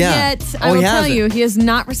responded yet. I will tell you, he has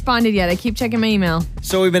not responded yet. I keep checking my email.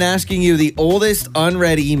 So we've been asking you the oldest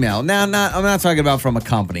unread email. Now, I'm not talking about from a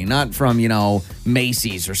company, not from,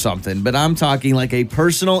 Macy's or something, but I'm talking like a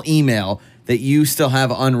personal email that you still have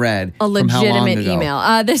unread. A legitimate from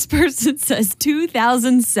email. This person says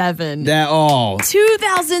 2007.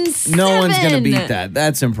 2007. No one's going to beat that.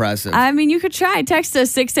 That's impressive. I mean, you could try. Text us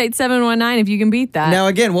 68719 if you can beat that. Now,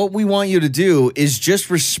 again, what we want you to do is just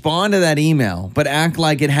respond to that email, but act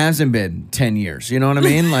like it hasn't been 10 years. You know what I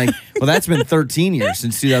mean? Like, well, that's been 13 years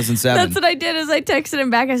since 2007. That's what I did is I texted him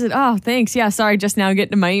back. I said, oh, thanks. Yeah, sorry, just now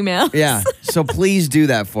getting to my email. Yeah, so please do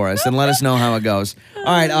that for us and let us know how it goes. All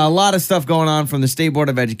right, a lot of stuff going on from the State Board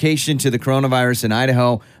of Education to the coronavirus in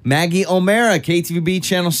Idaho. Maggie O'Mara, KTVB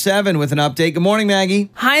Channel 7 with an update. Good morning, Maggie.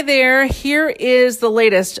 Hi there. Here is the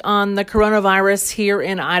latest on the coronavirus here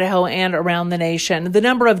in Idaho and around the nation. The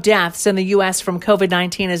number of deaths in the U.S. from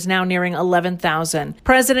COVID-19 is now nearing 11,000.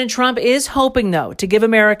 President Trump is hoping, though, to give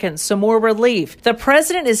Americans some more relief. The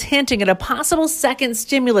president is hinting at a possible second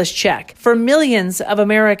stimulus check for millions of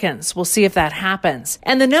Americans. We'll see if that happens.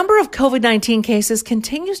 And the number of COVID-19 cases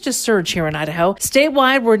continues to surge here in Idaho.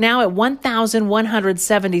 Statewide, we're now at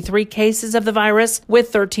 1,173 cases of the virus with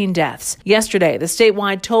 13 deaths. Yesterday, the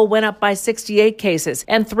statewide toll went up by 68 cases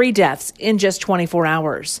and 3 deaths in just 24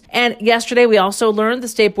 hours. And yesterday, we also learned the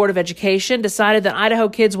State Board of Education decided that Idaho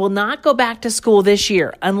kids will not go back to school this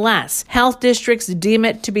year unless health districts deem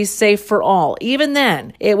it to be safe for all. Even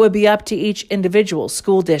then, it would be up to each individual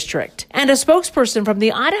school district. And a spokesperson from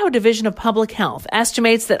the Idaho Division of Public Health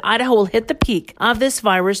estimates that Idaho will hit the peak of this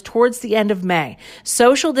virus towards the end of May.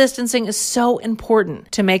 Social distancing is so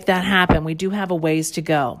important to make that happen. We do have a ways to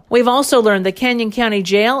go. We've also learned that Canyon County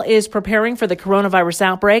Jail is preparing for the coronavirus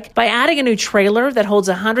outbreak by adding a new trailer that holds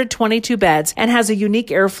 122 beds and has a unique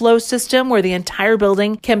airflow system where the entire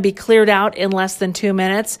building can be cleared out in less than 2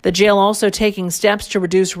 minutes. The jail also taking steps to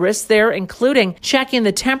reduce risks there, including checking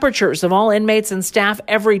the temperatures of all inmates and staff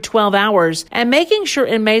every 12 hours and making sure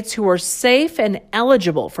inmates who are safe and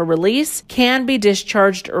eligible for release can be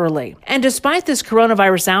discharged early. And despite this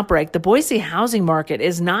coronavirus outbreak, the Boise housing market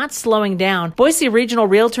is not slowing down. Boise Regional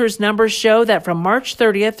Realtors numbers show that from March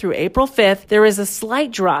 30th through April 5th, there is a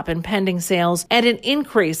slight drop in pending sales and an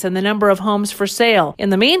increase in the number of homes for sale. In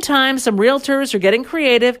the meantime, some realtors are getting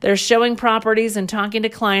creative. They're showing properties and talking to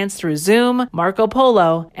clients through Zoom, Marco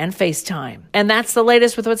Polo, and and FaceTime. And that's the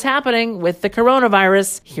latest with what's happening with the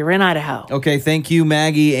coronavirus here in Idaho. Okay, thank you,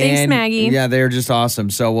 Maggie. Thanks, Maggie. Yeah, they're just awesome.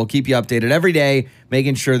 So we'll keep you updated every day,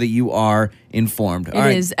 making sure that you are informed.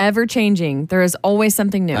 It is ever changing. There is always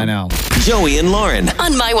something new. I know. Joey and Lauren.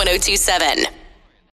 On My 1027.